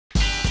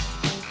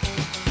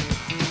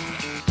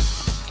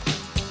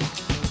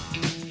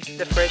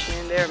the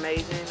freshmen, they're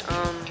amazing.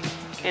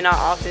 And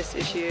our offense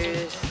this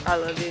year I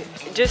love it.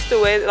 Just the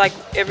way like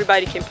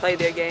everybody can play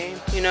their game,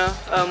 you know.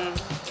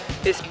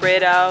 It's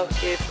spread out.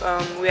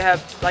 If we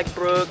have like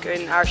Brooke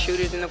and our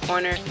shooters in the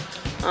corner,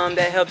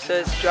 that helps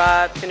us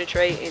drive,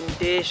 penetrate, and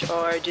dish,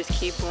 or just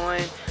keep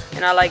going.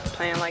 And I like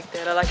playing like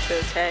that. I like to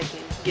attack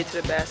and get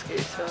to the basket.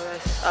 So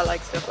I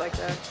like stuff like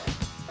that.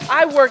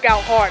 I work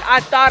out hard. I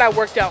thought I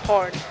worked out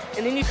hard,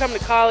 and then you come to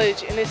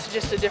college, and it's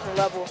just a different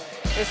level.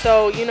 And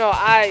so, you know,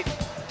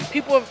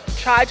 people have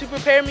tried to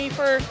prepare me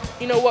for,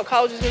 you know, what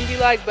college is going to be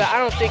like, but I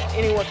don't think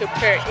anyone could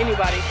prepare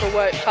anybody for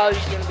what college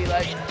is going to be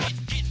like.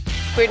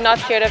 We're not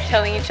scared of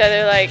telling each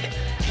other, like,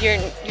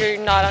 you're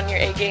not on your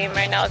A game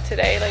right now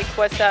today. Like,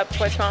 what's up?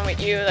 What's wrong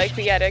with you? Like,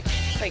 we gotta,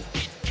 like,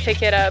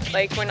 pick it up.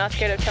 Like, we're not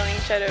scared of telling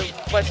each other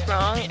what's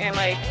wrong. And,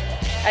 like,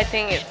 I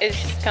think it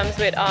just comes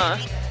with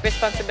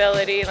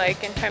responsibility,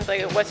 like, in terms of,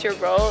 like, what's your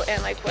role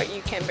and, like, what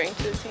you can bring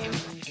to the team.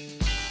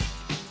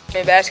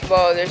 In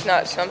basketball, there's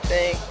not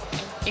something,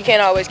 you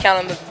can't always count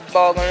on the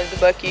ball going to the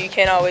bucket. You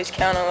can't always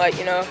count on, like,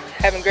 you know,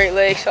 having great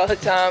legs all the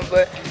time.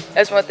 But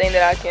that's one thing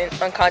that I can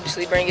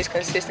unconsciously bring is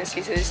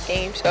consistency to this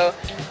team. So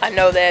I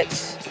know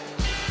that's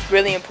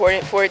really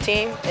important for a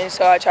team, and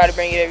so I try to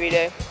bring it every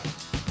day.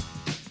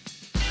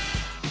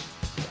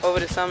 Over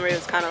the summer, it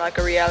was kind of like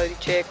a reality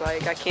check.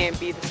 Like, I can't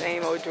be the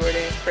same old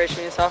Jordan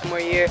freshman and sophomore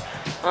year.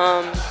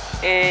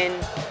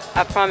 And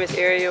I promised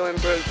Ariel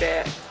and Brooke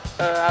that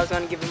I was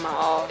going to give them my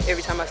all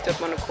every time I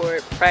step on the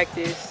court,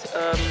 practice,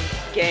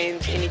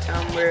 games,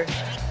 anytime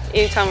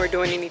we're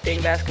doing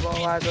anything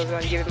basketball-wise, I was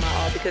going to give it my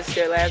all because it's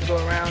their last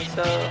go-around.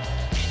 So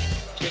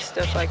just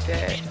stuff like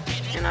that.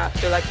 And I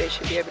feel like they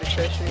should be able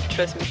to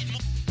trust me.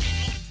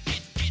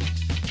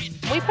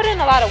 We put in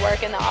a lot of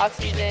work in the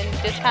offseason,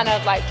 just kind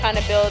of like trying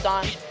to build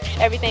on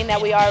everything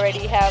that we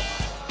already have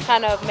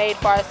kind of made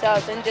for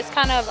ourselves, and just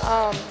kind of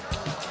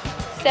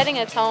setting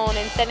a tone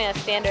and setting a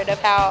standard of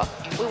how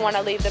we want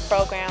to leave the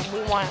program. We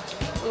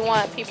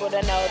want people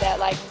to know that,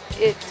 like,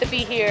 to be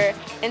here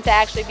and to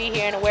actually be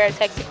here and wear a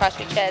text across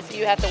your chest,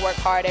 you have to work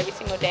hard every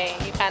single day,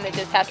 and you kind of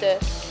just have to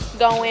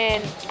go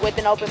in with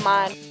an open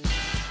mind.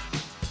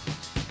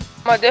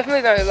 I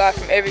definitely learned a lot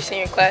from every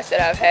senior class that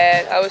I've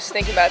had. I was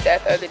thinking about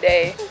that the other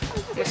day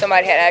when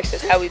somebody had asked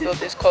us how we built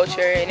this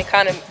culture, and it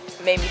kind of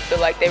made me feel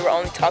like they were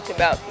only talking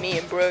about me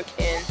and Brooke,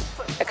 and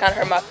that kind of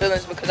hurt my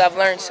feelings because I've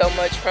learned so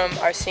much from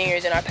our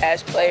seniors and our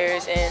past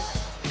players, and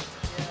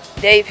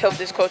they've helped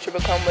this culture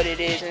become what it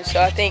is. And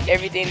so I think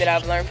everything that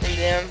I've learned from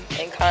them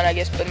and kind of, I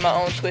guess, putting my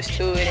own twist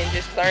to it and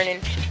just learning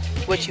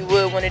what you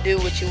would want to do,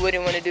 what you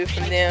wouldn't want to do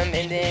from them,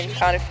 and then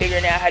kind of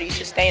figuring out how do you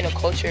sustain a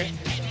culture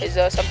is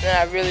something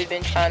that I've really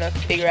been trying to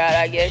figure out,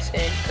 I guess.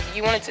 And cause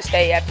you want it to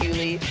stay after you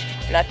leave.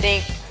 And I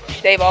think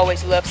they've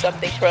always left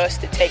something for us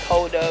to take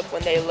hold of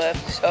when they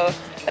left. So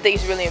I think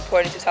it's really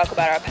important to talk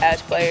about our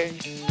past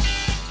players.